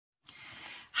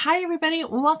Hi everybody,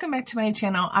 welcome back to my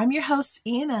channel. I'm your host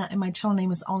Anna and my channel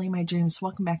name is Only My Dreams.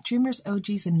 Welcome back dreamers,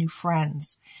 OGs, and new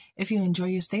friends. If you enjoy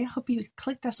your stay, I hope you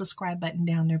click that subscribe button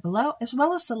down there below as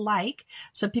well as the like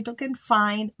so people can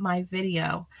find my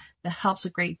video. That helps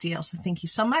a great deal, so thank you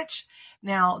so much.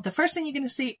 Now the first thing you're going to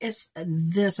see is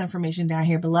this information down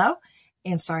here below,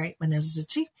 and sorry my nose is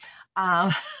itchy.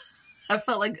 I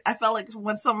felt like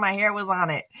when some of my hair was on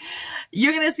it.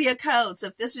 You're going to see a code. So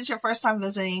if this is your first time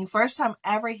visiting, first time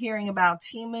ever hearing about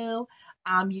Temu,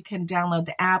 you can download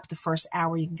the app. The first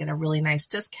hour, you can get a really nice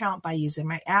discount by using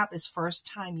my app. It's first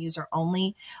time user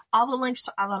only. All the links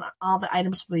to all the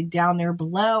items will be down there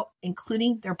below,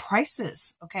 including their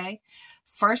prices. Okay.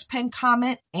 First pinned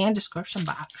comment and description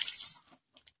box.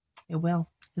 It will.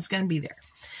 It's going to be there.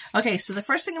 Okay. So the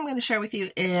first thing I'm going to share with you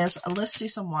is let's do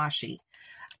some washi.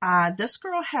 This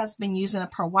girl has been using her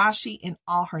washi in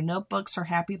all her notebooks, her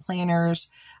happy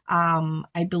planners.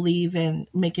 I believe in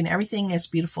making everything as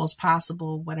beautiful as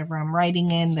possible, whatever I'm writing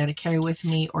in, that I carry with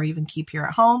me or even keep here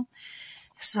at home.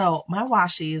 So my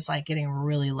washi is like getting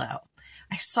really low.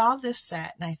 I saw this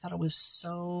set and I thought it was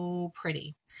so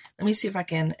pretty. Let me see if I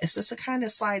can, is this a kind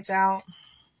of slides out?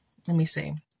 Let me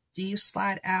see. Do you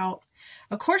slide out?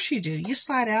 Of course you do. You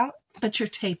slide out, but you're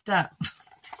taped up.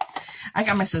 I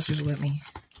got my sisters with me.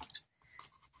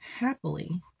 Happily,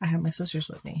 I have my sisters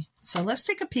with me. So let's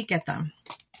take a peek at them.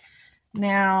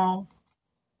 Now,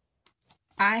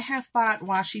 I have bought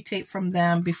washi tape from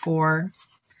them before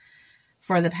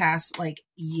for the past like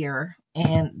year,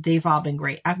 and they've all been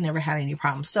great. I've never had any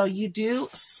problems. So you do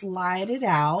slide it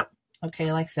out,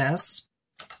 okay, like this.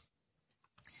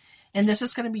 And this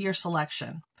is going to be your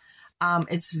selection.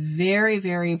 It's very,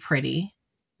 very pretty.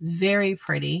 Very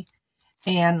pretty.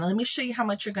 And let me show you how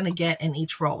much you're going to get in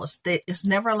each roll. It's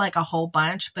never like a whole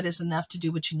bunch, but it's enough to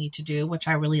do what you need to do, which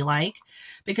I really like.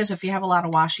 Because if you have a lot of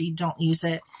washi, don't use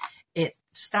it. It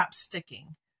stops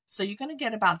sticking. So you're going to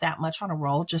get about that much on a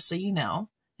roll, just so you know.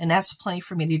 And that's plenty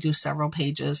for me to do several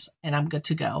pages, and I'm good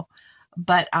to go.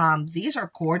 But these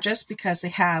are gorgeous because they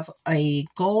have a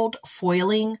gold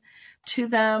foiling to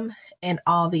them and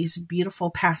all these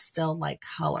beautiful pastel-like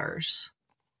colors.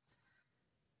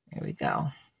 There we go.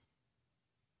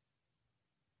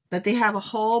 But they have a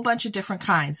whole bunch of different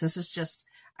kinds. This is just,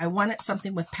 I wanted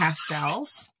something with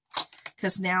pastels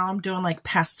because now I'm doing like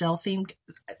pastel themed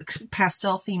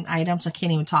items. I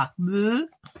can't even talk. I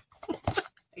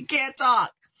can't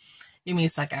talk. Give me a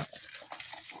second.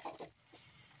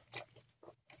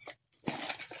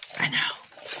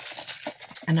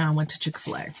 I know I went to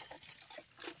Chick-fil-A.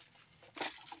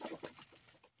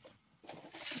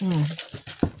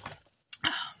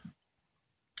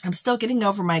 I'm still getting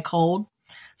over my cold.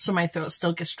 So my throat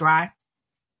still gets dry.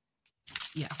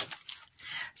 Yeah.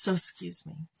 So excuse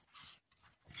me.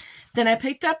 Then I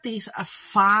picked up these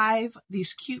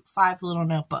cute 5 little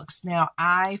notebooks. Now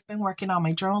I've been working on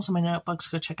my journals and my notebooks.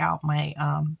 Go check out my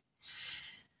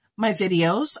my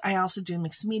videos. I also do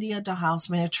mixed media, dollhouse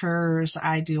miniatures.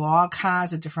 I do all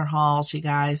kinds of different hauls, you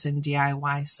guys, and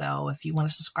DIY. So if you want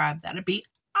to subscribe, that'd be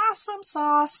awesome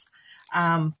sauce.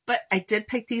 But I did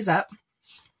pick these up.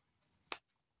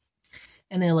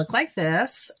 And they look like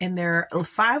this, and they're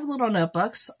 5 little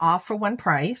notebooks, all for one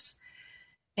price.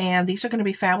 And these are going to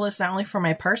be fabulous, not only for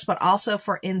my purse, but also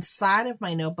for inside of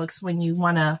my notebooks when you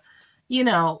want to, you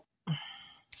know,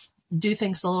 do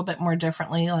things a little bit more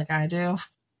differently like I do.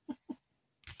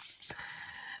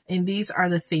 And these are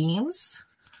the themes.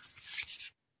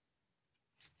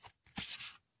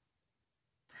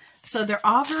 So they're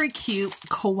all very cute,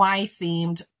 kawaii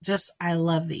themed. Just, I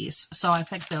love these. So I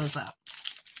picked those up.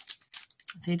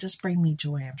 They just bring me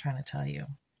joy, I'm trying to tell you.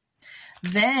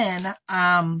 Then,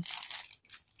 I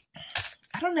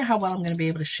don't know how well I'm going to be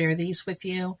able to share these with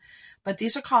you, but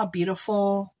these are called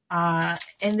Beautiful, and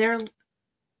they're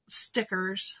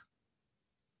stickers.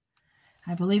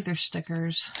 I believe they're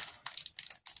stickers.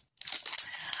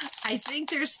 I think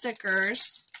they're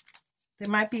stickers. They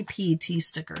might be PET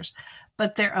stickers,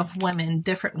 but they're of women,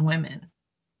 different women,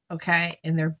 okay?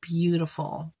 And they're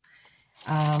beautiful.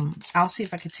 I'll see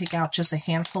if I could take out just a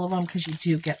handful of them because you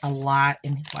do get a lot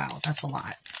in. Wow, that's a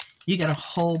lot. You get a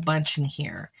whole bunch in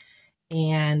here.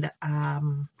 And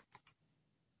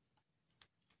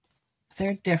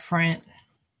they're different.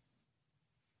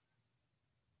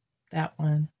 That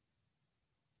one.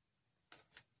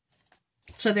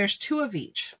 So there's 2 of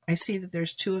each. I see that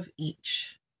there's 2 of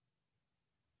each.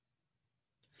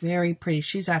 Very pretty.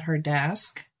 She's at her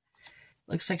desk.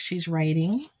 Looks like she's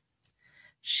writing.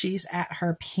 She's at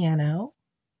her piano.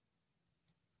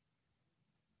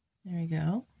 There we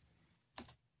go.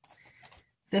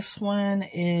 This one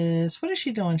is, what is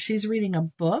she doing? She's reading a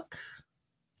book.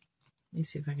 Let me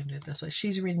see if I can do it this way.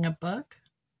 She's reading a book.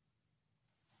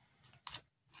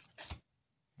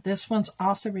 This one's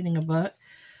also reading a book,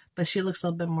 but she looks a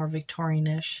little bit more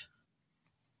Victorian-ish.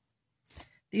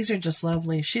 These are just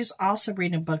lovely. She's also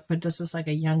reading a book, but this is like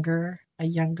a younger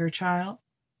child.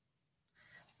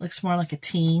 Looks more like a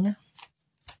teen.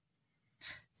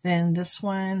 Then this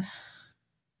one.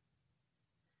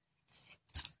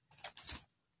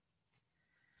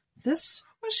 What's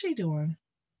she doing?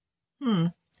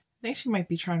 I think she might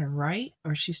be trying to write,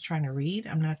 or she's trying to read.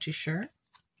 I'm not too sure,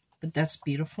 but that's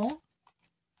beautiful.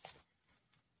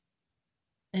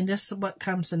 And this is what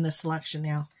comes in the selection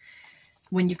now.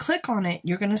 When you click on it,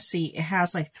 you're going to see it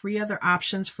has like 3 other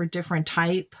options for different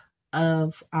type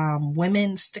of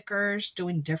women stickers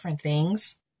doing different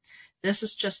things. This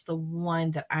is just the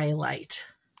one that I liked,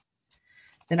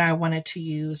 that I wanted to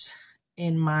use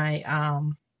in my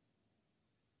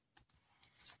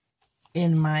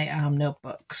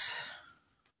notebooks.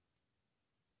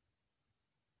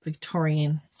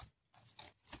 Victorian.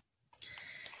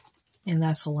 And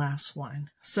that's the last one.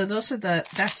 So those are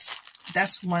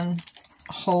that's one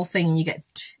whole thing, and you get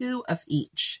 2 of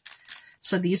each.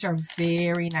 So these are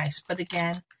very nice. But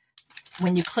again,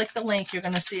 when you click the link, you're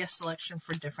going to see a selection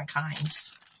for different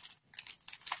kinds.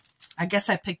 I guess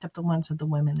I picked up the ones of the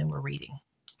women that were reading.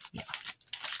 Yeah.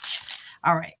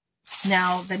 All right.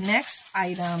 Now, the next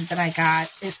item that I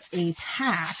got is a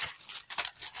pack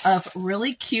of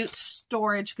really cute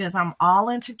storage, because I'm all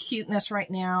into cuteness right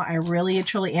now. I really and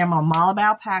truly am. I'm all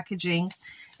about packaging.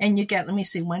 And you get, let me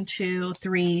see, 1, 2,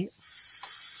 3,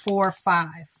 4, 5.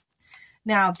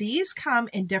 Now, these come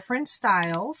in different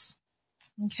styles.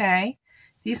 Okay.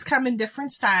 These come in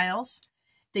different styles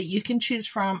that you can choose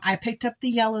from. I picked up the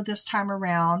yellow this time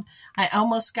around. I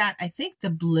almost got, I think, the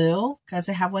blue, because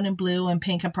I have one in blue and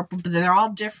pink and purple, but they're all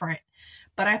different.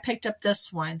 But I picked up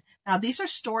this one. Now, these are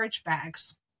storage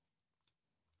bags.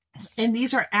 And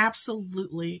these are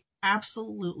absolutely,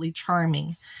 absolutely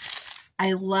charming.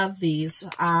 I love these.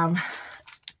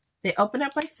 They open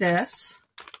up like this.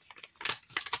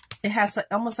 It has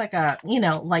almost like a,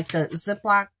 like the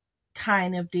Ziplock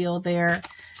kind of deal there.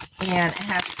 And it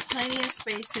has plenty of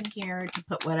space in here to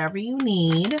put whatever you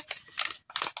need.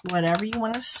 Whatever you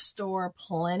want to store,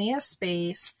 plenty of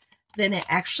space. Then it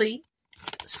actually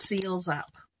seals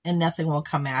up and nothing will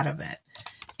come out of it.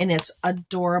 And it's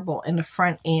adorable in the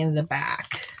front and the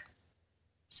back.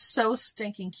 So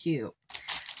stinking cute.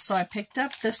 So I picked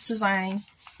up this design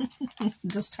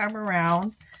this time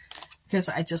around because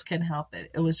I just couldn't help it.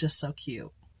 It was just so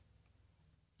cute.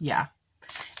 Yeah.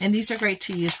 And these are great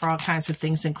to use for all kinds of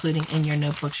things, including in your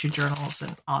notebooks, your journals,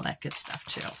 and all that good stuff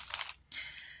too.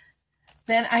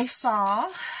 Then I saw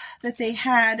that they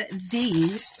had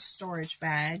these storage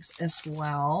bags as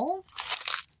well.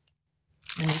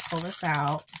 Let me pull this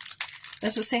out.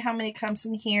 Does it say how many comes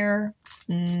in here?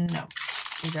 No,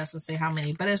 it doesn't say how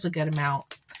many, but it's a good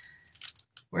amount.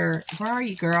 Where are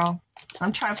you, girl?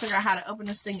 I'm trying to figure out how to open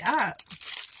this thing up.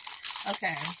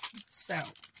 Okay, so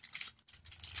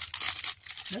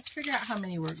let's figure out how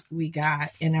many we got.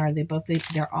 And are they both,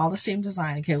 they're all the same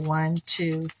design. Okay, 1,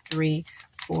 2, 3,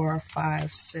 4,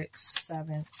 5, 6,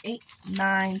 7, 8,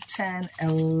 9, 10,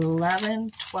 11,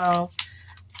 12,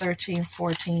 13,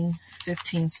 14,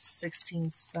 15, 16,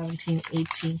 17,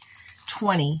 18,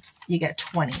 20. You get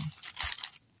 20.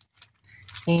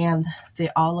 And they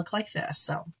all look like this.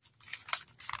 So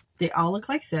they all look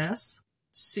like this.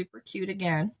 Super cute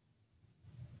again.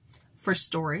 For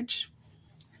storage,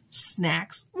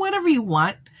 snacks, whatever you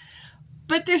want.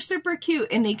 But they're super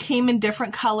cute. And they came in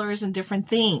different colors and different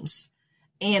themes.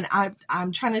 And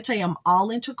I'm trying to tell you, I'm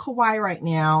all into kawaii right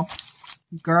now.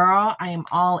 Girl, I am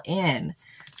all in.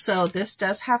 So this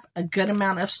does have a good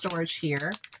amount of storage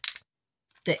here.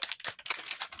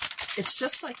 It's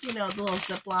just like, the little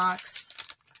Ziplocs,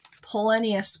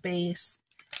 plenty of space,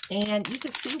 and you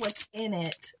can see what's in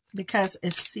it because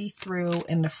it's see-through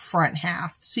in the front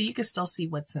half. So you can still see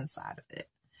what's inside of it,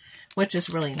 which is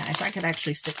really nice. I could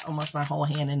actually stick almost my whole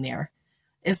hand in there.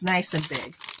 It's nice and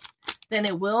big. Then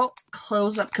it will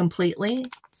close up completely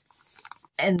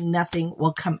and nothing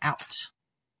will come out.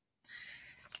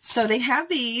 So they have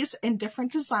these in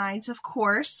different designs, of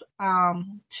course,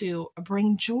 to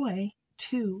bring joy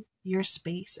to your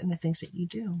space and the things that you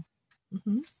do.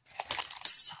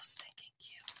 So stinking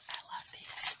cute. I love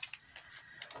these.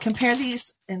 Compare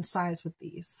these in size with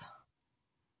these.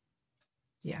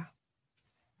 Yeah.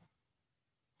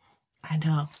 I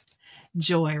know.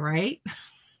 Joy, right?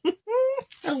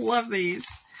 I love these.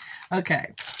 Okay.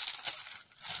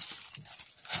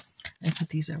 I put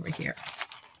these over here.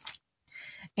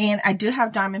 And I do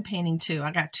have diamond painting too.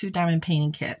 I got 2 diamond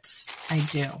painting kits. I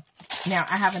do. Now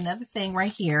I have another thing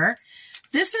right here.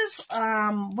 This is,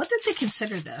 what did they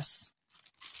consider this?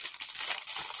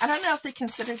 I don't know if they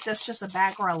considered this just a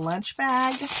bag or a lunch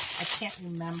bag. I can't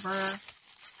remember.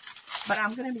 But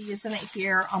I'm going to be using it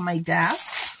here on my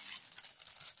desk.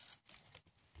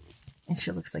 And she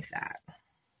looks like that.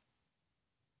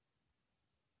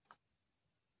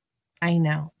 I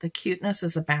know. The cuteness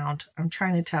is abound. I'm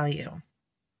trying to tell you.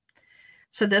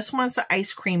 So this one's the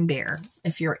ice cream bear,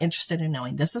 if you're interested in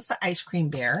knowing. This is the ice cream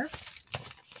bear.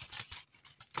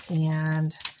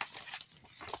 And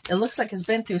it looks like it's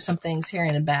been through some things here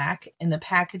in the back. In the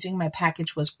packaging, my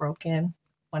package was broken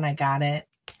when I got it.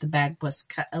 The bag was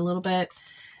cut a little bit.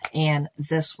 And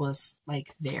this was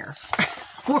like there,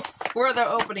 where the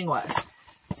opening was.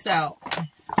 So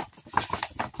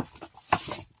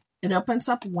it opens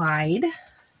up wide.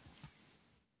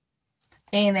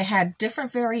 And they had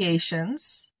different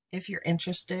variations, if you're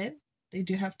interested. They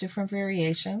do have different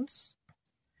variations.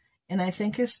 And I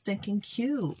think it's stinking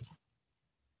cute.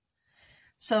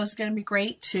 So it's going to be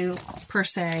great to, per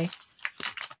se,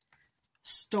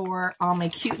 store all my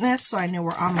cuteness. So I know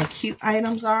where all my cute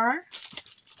items are.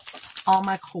 All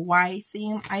my kawaii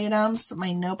theme items.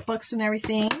 My notebooks and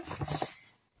everything.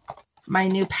 My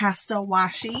new pastel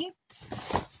washi.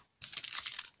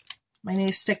 My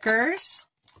new stickers.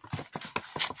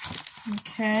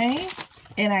 Okay,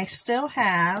 and I still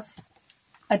have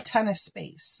a ton of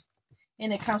space,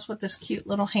 and it comes with this cute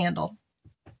little handle,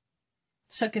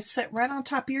 so it can sit right on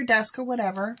top of your desk or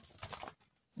whatever.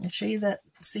 I'll show you that,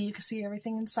 so you can see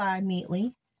everything inside neatly.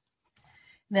 And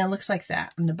then it looks like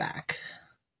that in the back.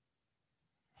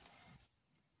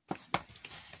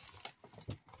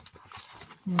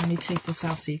 Let me take this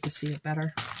out so you can see it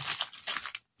better.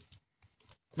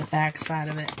 The back side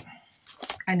of it.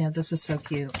 I know, this is so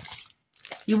cute.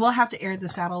 You will have to air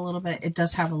this out a little bit. It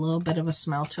does have a little bit of a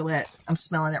smell to it. I'm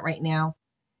smelling it right now.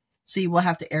 So you will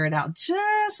have to air it out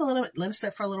just a little bit. Let it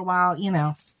sit for a little while. You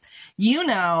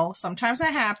know, sometimes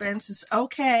that happens. It's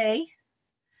okay.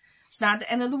 It's not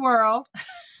the end of the world.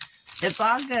 It's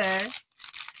all good.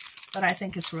 But I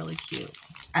think it's really cute.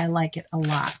 I like it a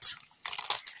lot.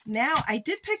 Now, I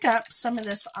did pick up some of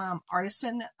this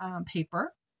artisan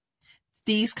paper.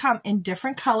 These come in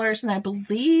different colors, and I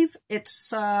believe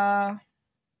it's,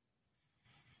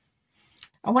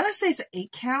 I want to say it's an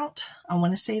 8 count. I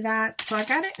want to say that. So I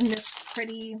got it in this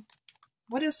pretty,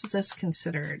 what is this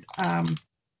considered? I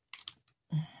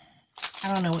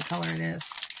don't know what color it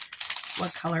is,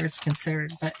 what color it's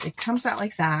considered, but it comes out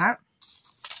like that.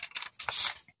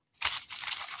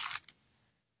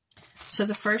 So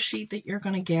the first sheet that you're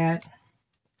going to get,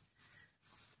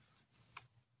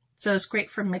 so it's great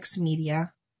for mixed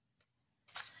media.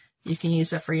 You can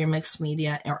use it for your mixed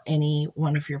media or any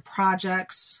one of your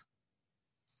projects.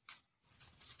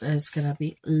 It's going to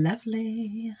be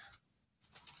lovely.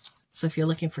 So if you're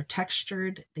looking for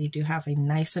textured, they do have a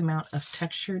nice amount of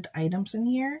textured items in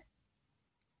here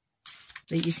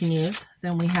that you can use.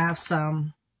 Then we have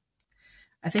some,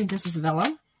 I think this is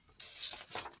vellum.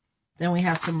 Then we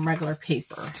have some regular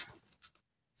paper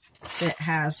that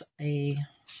has a,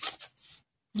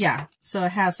 yeah, so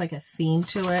it has like a theme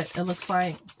to it, it looks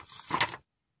like.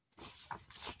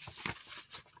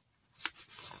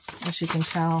 As you can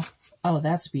tell. Oh,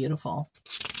 that's beautiful.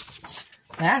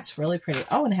 That's really pretty.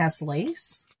 Oh, and it has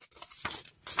lace.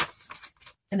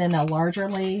 And then a larger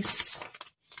lace.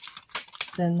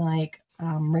 Then like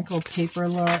wrinkled paper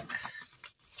look.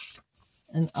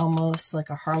 And almost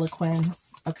like a harlequin.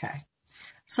 Okay.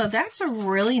 So that's a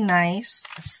really nice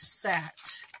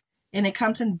set. And it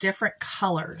comes in different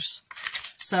colors.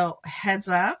 So heads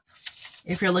up,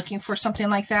 if you're looking for something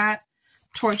like that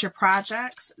towards your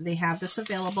projects, they have this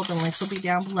available. The links will be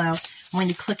down below. When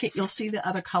you click it, you'll see the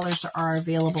other colors that are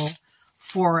available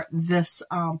for this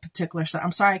particular set.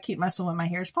 I'm sorry I keep messing with my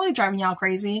hair. It's probably driving y'all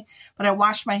crazy, but I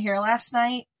washed my hair last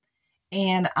night,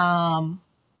 and I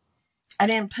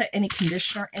didn't put any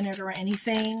conditioner in it or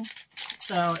anything.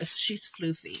 So she's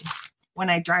floofy. When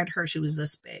I dried her, she was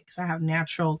this big because I have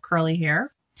natural curly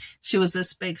hair. She was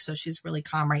this big, so she's really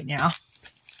calm right now.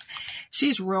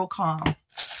 She's real calm.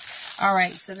 All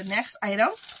right, so the next item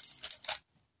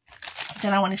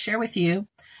that I want to share with you,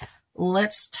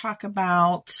 let's talk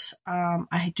about,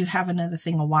 I do have another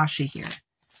thing of washi here.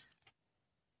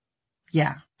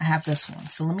 Yeah, I have this one.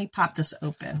 So let me pop this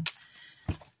open.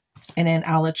 And then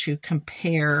I'll let you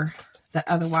compare the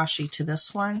other washi to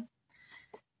this one.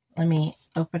 Let me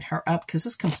open her up because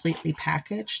it's completely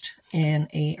packaged in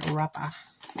a wrapper.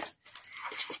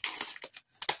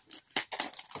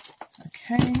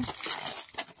 Okay,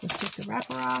 let's take the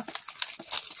wrapper off.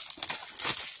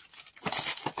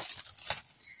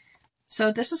 So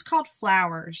this is called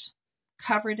Flowers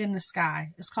Covered in the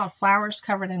Sky. It's called Flowers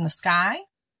Covered in the Sky,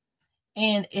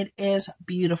 and it is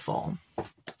beautiful.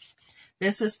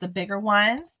 This is the bigger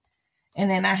one, and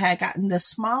then I had gotten the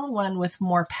smaller one with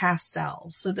more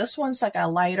pastels. So this one's like a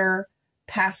lighter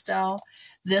pastel.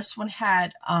 This one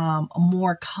had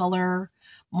more color,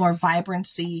 more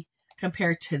vibrancy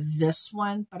compared to this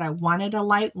one, but I wanted a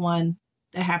light one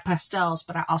that had pastels,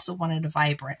 but I also wanted a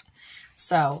vibrant.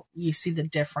 So you see the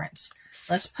difference.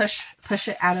 Let's push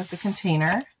it out of the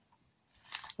container.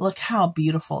 Look how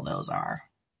beautiful those are.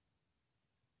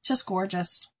 Just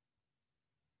gorgeous.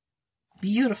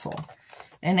 Beautiful.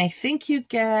 And I think you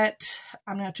get,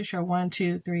 I'm not too sure, 1,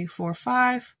 2, 3, 4,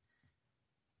 5.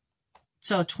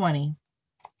 So 20.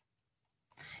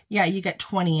 Yeah, you get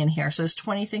 20 in here. So it's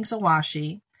 20 things of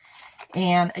washi.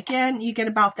 And again, you get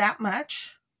about that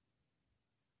much.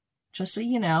 Just so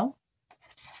you know.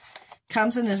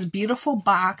 Comes in this beautiful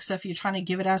box. So if you're trying to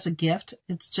give it as a gift,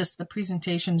 it's just, the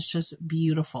presentation is just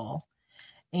beautiful.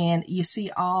 And you see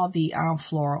all the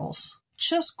florals.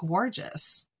 Just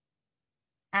gorgeous.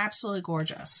 Absolutely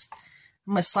gorgeous.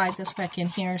 I'm going to slide this back in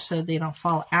here so they don't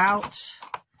fall out.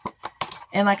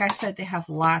 And like I said, they have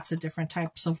lots of different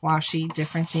types of washi,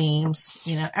 different themes.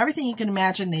 You know, everything you can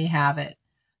imagine, they have it.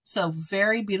 So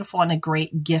very beautiful and a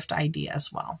great gift idea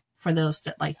as well for those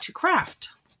that like to craft.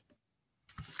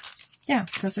 Yeah,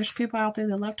 because there's people out there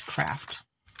that love to craft.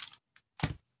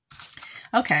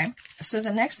 Okay, so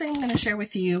the next thing I'm going to share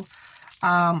with you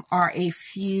are a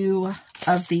few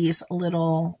of these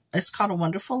little, it's called A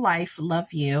Wonderful Life,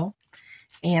 Love You.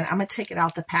 And I'm going to take it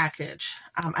out the package.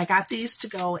 I got these to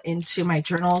go into my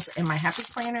journals and my happy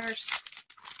planners.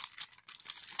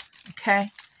 Okay.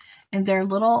 And they're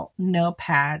little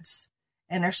notepads.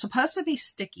 And they're supposed to be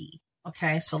sticky.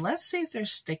 Okay. So let's see if they're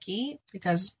sticky,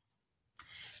 because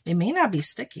they may not be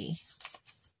sticky.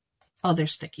 Oh, they're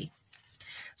sticky.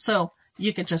 So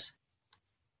you could just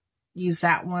use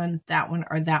that one,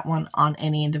 or that one on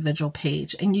any individual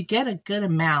page. And you get a good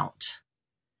amount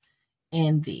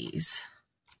in these.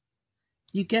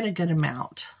 You get a good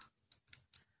amount.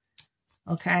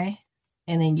 Okay.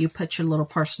 And then you put your little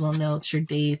personal notes, your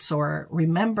dates, or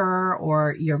remember,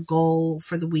 or your goal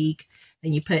for the week,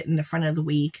 and you put it in the front of the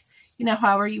week. You know,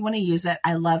 however you want to use it.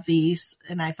 I love these,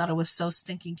 and I thought it was so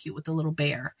stinking cute with the little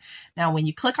bear. Now, when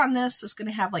you click on this, it's going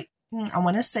to have like, I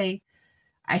want to say,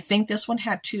 I think this one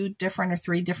had 2 different or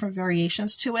 3 different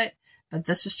variations to it, but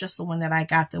this is just the one that I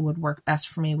got that would work best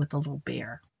for me with the little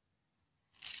bear.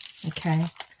 Okay.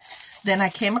 Then I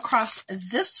came across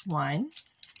this one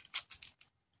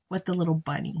with the little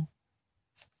bunny.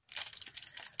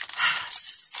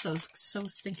 So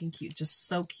stinking cute. Just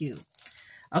so cute.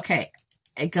 Okay.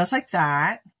 It goes like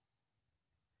that.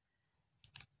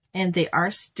 And they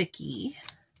are sticky.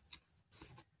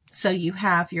 So you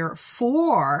have your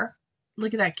 4.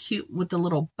 Look at that cute with the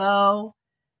little bow.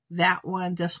 That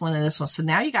one, this one, and this one. So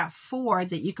now you got 4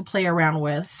 that you can play around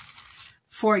with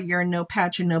for your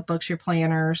notepads, your notebooks, your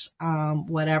planners,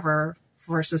 whatever,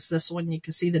 versus this one. You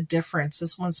can see the difference.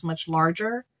 This one's much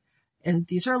larger, and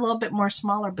these are a little bit more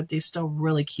smaller, but they're still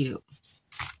really cute.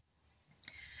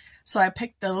 So I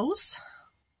picked those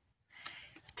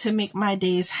to make my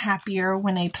days happier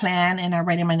when I plan and I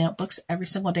write in my notebooks every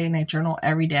single day, and I journal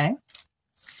every day.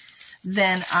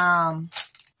 Then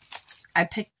I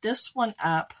picked this one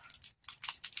up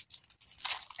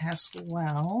as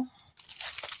well.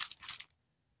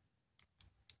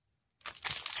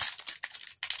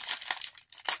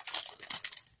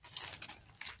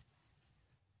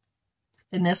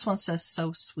 And this one says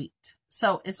So Sweet.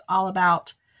 So it's all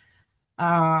about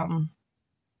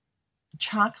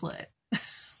chocolate.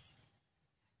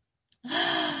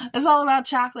 It's all about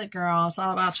chocolate, girl. It's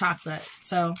all about chocolate.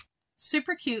 So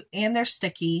super cute, and they're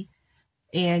sticky.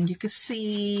 And you can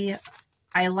see,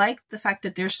 I like the fact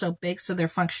that they're so big, so their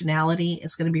functionality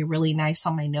is going to be really nice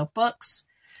on my notebooks.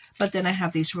 But then I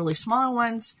have these really smaller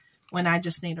ones when I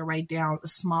just need to write down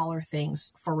smaller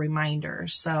things for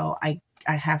reminders. So I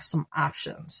have some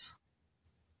options.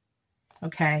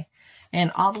 Okay.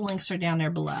 And all the links are down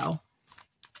there below.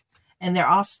 And they're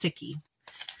all sticky.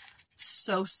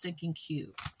 So stinking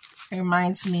cute. It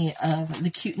reminds me of the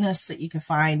cuteness that you can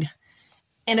find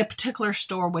in a particular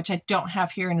store, which I don't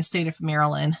have here in the state of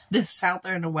Maryland. This is out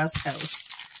there in the West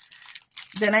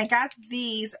Coast. Then I got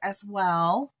these as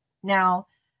well. Now,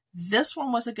 this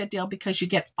one was a good deal because you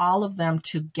get all of them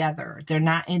together. They're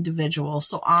not individual.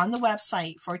 So on the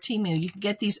website for Temu, you can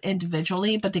get these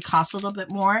individually, but they cost a little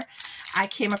bit more. I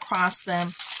came across them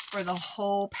for the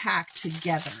whole pack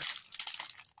together.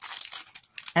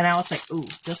 And I was like, ooh,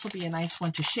 this will be a nice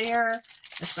one to share.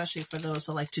 especially for those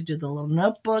that like to do the little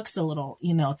notebooks, the little,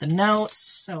 you know, the notes.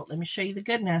 So let me show you the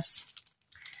goodness.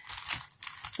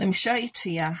 Let me show it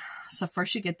to you. So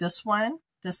first you get this one.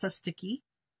 This is sticky.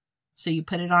 So you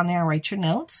put it on there and write your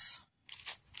notes.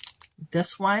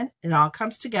 This one, it all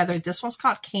comes together. This one's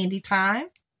called Candy Time.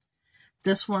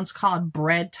 This one's called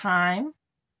Bread Time.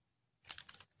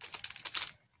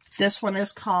 This one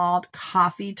is called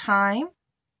Coffee Time.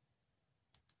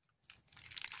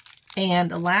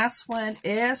 And the last one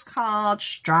is called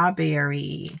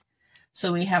Strawberry.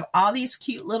 So we have all these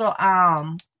cute little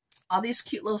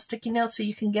sticky notes that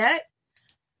you can get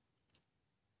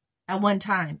at one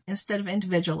time instead of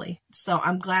individually. So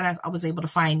I'm glad I was able to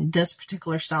find this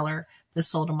particular seller that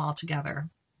sold them all together.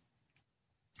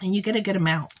 And you get a good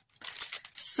amount.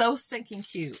 So stinking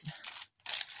cute.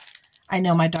 I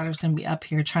know my daughter's going to be up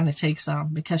here trying to take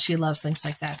some because she loves things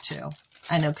like that too.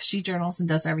 I know, because she journals and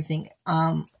does everything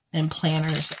in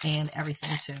planners and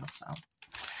everything too. So,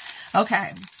 okay.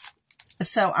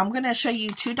 So I'm going to show you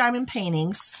 2 diamond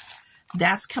paintings.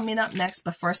 That's coming up next,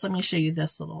 but first let me show you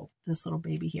this little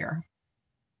baby here.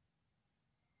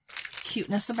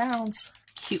 Cuteness abounds.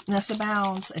 Cuteness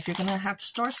abounds. If you're going to have to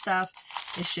store stuff,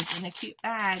 it should be in a cute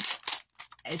bag.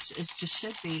 It just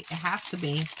should be. It has to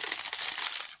be.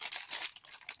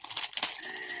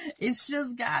 It's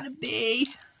just got to be.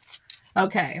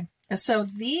 Okay. So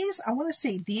these, I want to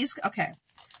see these. Okay.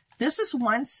 This is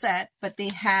one set, but they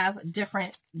have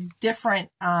different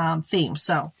themes.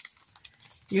 So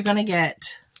you're going to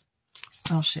get,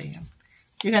 I'll show you.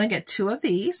 You're going to get 2 of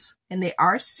these, and they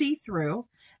are see-through,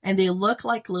 and they look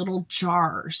like little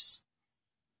jars.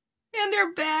 And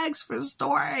they're bags for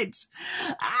storage.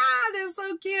 Ah, they're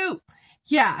so cute.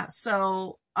 Yeah,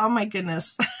 so, oh my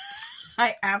goodness.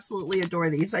 I absolutely adore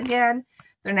these. Again,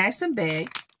 they're nice and big.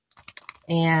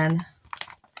 And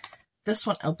this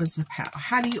one opens up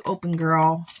how do you open,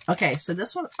 girl? Okay, so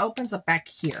this one opens up back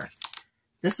here.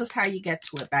 This is how you get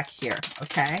to it back here,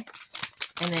 okay?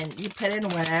 And then you put in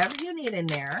whatever you need in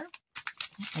there,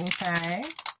 okay?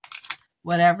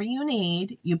 Whatever you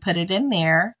need, you put it in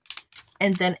there,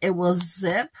 and then it will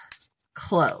zip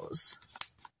close.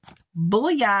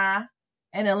 Booyah!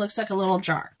 And it looks like a little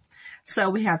jar.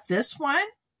 So we have this one,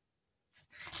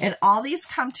 and all these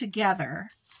come together.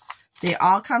 They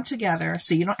all come together,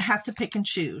 so you don't have to pick and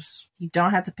choose. You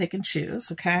don't have to pick and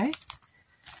choose, okay?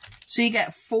 So you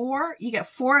get 4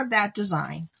 of that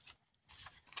design.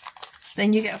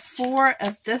 Then you get 4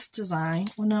 of this design.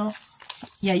 Well, no.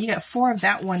 Yeah, you get 4 of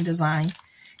that one design.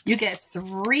 You get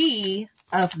 3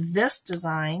 of this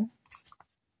design.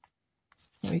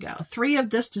 Here we go. 3 of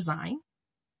this design.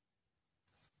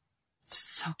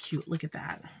 So cute. Look at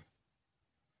that.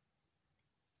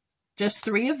 Just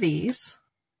 3 of these.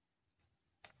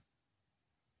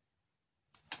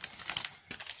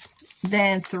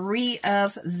 Then 3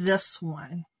 of this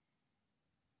one.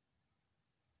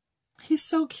 He's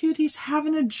so cute. He's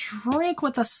having a drink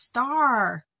with a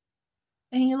star.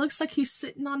 And he looks like he's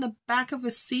sitting on the back of a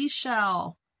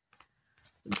seashell.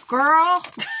 Girl.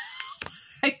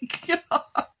 My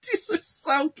God. These are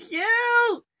so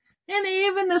cute. And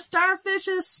even the starfish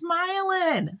is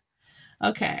smiling.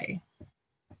 Okay.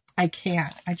 I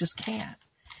can't. I just can't.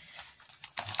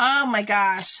 Oh my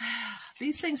gosh.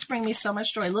 These things bring me so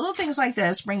much joy. Little things like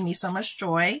this bring me so much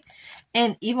joy.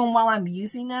 And even while I'm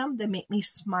using them, they make me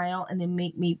smile, and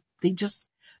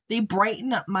they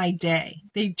brighten up my day.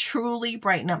 They truly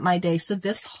brighten up my day. So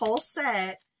this whole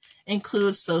set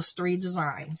includes those 3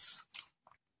 designs.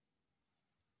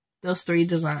 Those 3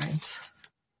 designs.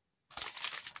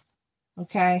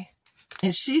 Okay.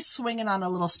 And she's swinging on a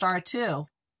little star too.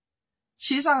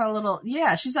 She's on a little,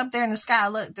 yeah, she's up there in the sky.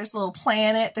 Look, there's a little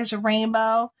planet. There's a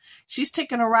rainbow. She's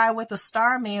taking a ride with a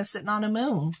starman sitting on the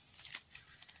moon.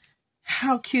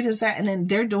 How cute is that? And then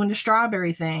they're doing the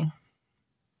strawberry thing.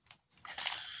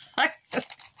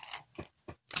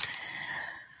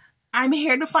 I'm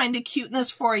here to find the cuteness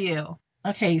for you.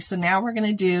 Okay, so now we're going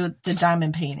to do the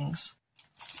diamond paintings.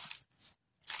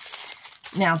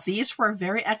 Now, these were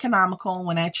very economical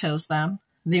when I chose them.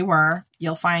 They were.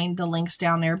 You'll find the links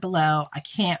down there below. I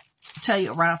can't tell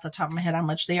you right off the top of my head how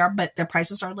much they are, but their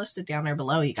prices are listed down there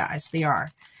below, you guys. They are.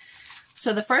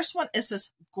 So the first one is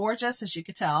this gorgeous, as you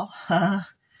could tell.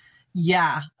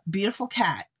 Yeah, beautiful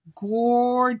cat.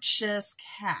 Gorgeous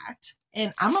cat.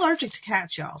 And I'm allergic to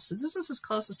cats, y'all. So this is as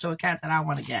closest to a cat that I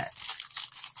want to get.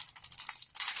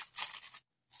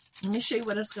 Let me show you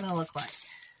what it's going to look like.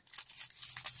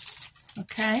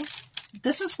 Okay.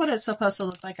 This is what it's supposed to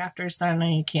look like after it's done. I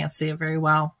know you can't see it very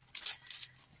well,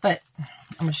 but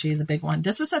I'm going to show you the big one.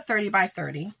 This is a 30 by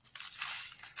 30.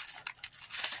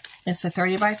 It's a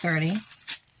 30 by 30.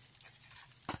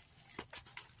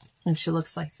 And she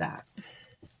looks like that.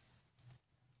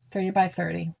 30 by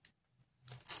 30.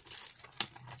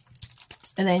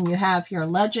 And then you have your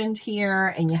legend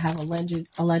here, and you have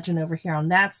a legend over here on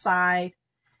that side.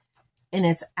 And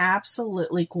it's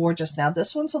absolutely gorgeous. Now,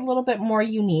 this one's a little bit more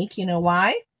unique. You know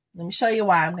why? Let me show you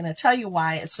why. I'm going to tell you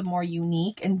why it's more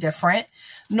unique and different.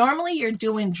 Normally, you're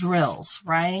doing drills,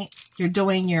 right? You're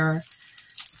doing your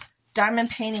diamond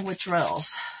painting with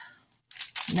drills.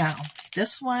 Now,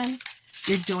 this one,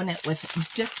 you're doing it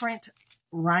with different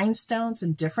rhinestones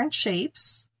and different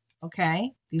shapes.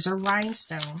 Okay? These are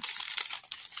rhinestones,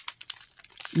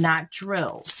 not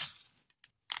drills.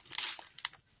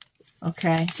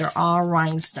 Okay? They're all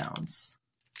rhinestones.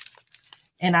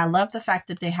 And I love the fact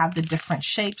that they have the different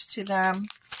shapes to them.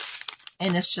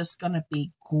 And it's just going to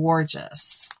be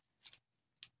gorgeous.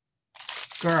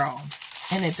 Girl.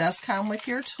 And it does come with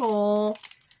your tool,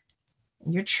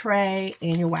 your tray,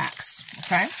 and your wax.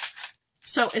 Okay?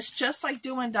 So it's just like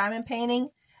doing diamond painting,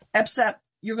 except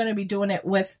you're going to be doing it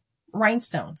with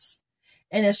rhinestones.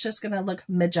 And it's just going to look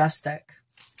majestic.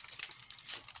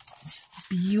 It's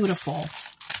beautiful.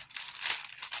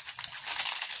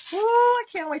 Ooh, I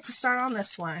can't wait to start on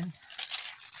this one.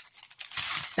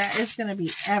 That is going to be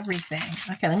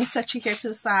everything. Okay, let me set you here to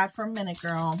the side for a minute,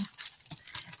 girl.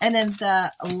 And then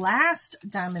the last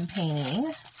diamond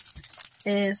painting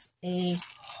is a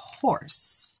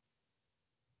horse.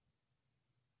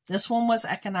 This one was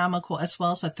economical as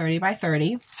well as a 30 by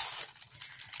 30.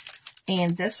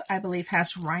 And this, I believe,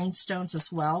 has rhinestones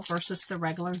as well versus the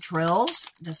regular drills.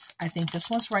 I think this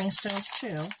one's rhinestones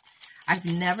too. I've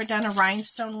never done a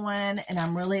rhinestone one, and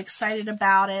I'm really excited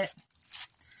about it.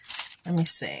 Let me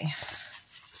see.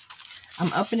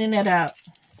 I'm opening it up.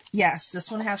 Yes, this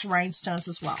one has rhinestones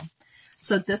as well.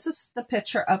 So this is the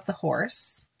picture of the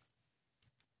horse.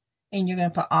 And you're going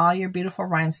to put all your beautiful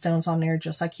rhinestones on there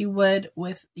just like you would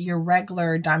with your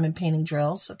regular diamond painting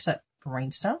drills, except for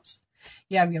rhinestones.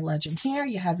 You have your legend here.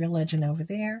 You have your legend over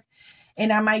there.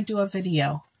 And I might do a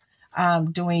video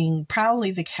doing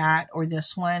probably the cat or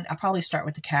this one. I'll probably start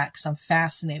with the cat because I'm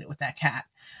fascinated with that cat.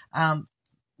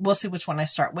 We'll see which one I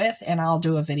start with, and I'll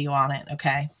do a video on it,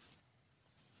 okay?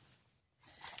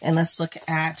 And let's look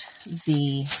at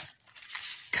the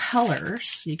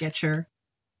colors. You get your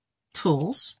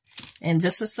tools, and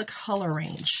this is the color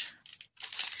range.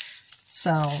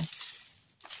 So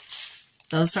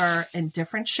those are in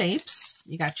different shapes.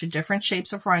 You got your different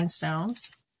shapes of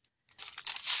rhinestones.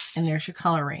 And there's your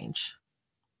color range.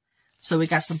 So we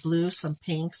got some blue, some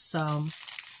pink, some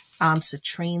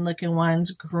citrine looking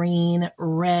ones, green,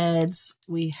 reds.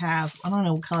 We have, I don't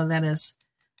know what color that is,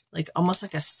 like almost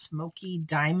like a smoky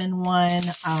diamond one.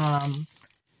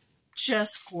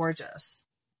 Just gorgeous.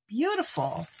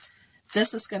 Beautiful.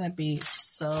 This is going to be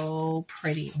so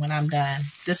pretty when I'm done.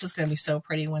 This is going to be so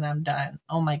pretty when I'm done.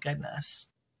 Oh my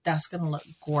goodness. That's going to look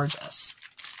gorgeous.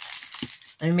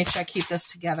 Let me make sure I keep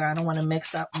this together. I don't want to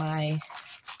mix up my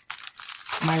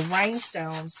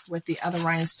rhinestones with the other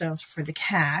rhinestones for the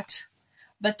cat.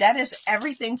 But that is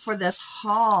everything for this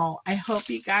haul. I hope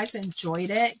you guys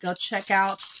enjoyed it. Go check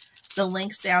out the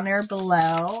links down there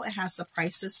below. It has the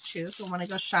prices too if you want to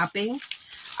go shopping.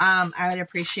 I would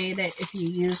appreciate it if you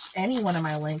used any one of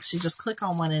my links. You just click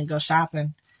on one and go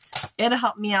shopping. It'll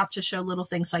help me out to show little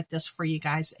things like this for you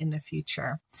guys in the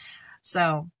future.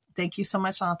 So thank you so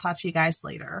much, and I'll talk to you guys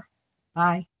later.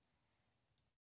 Bye.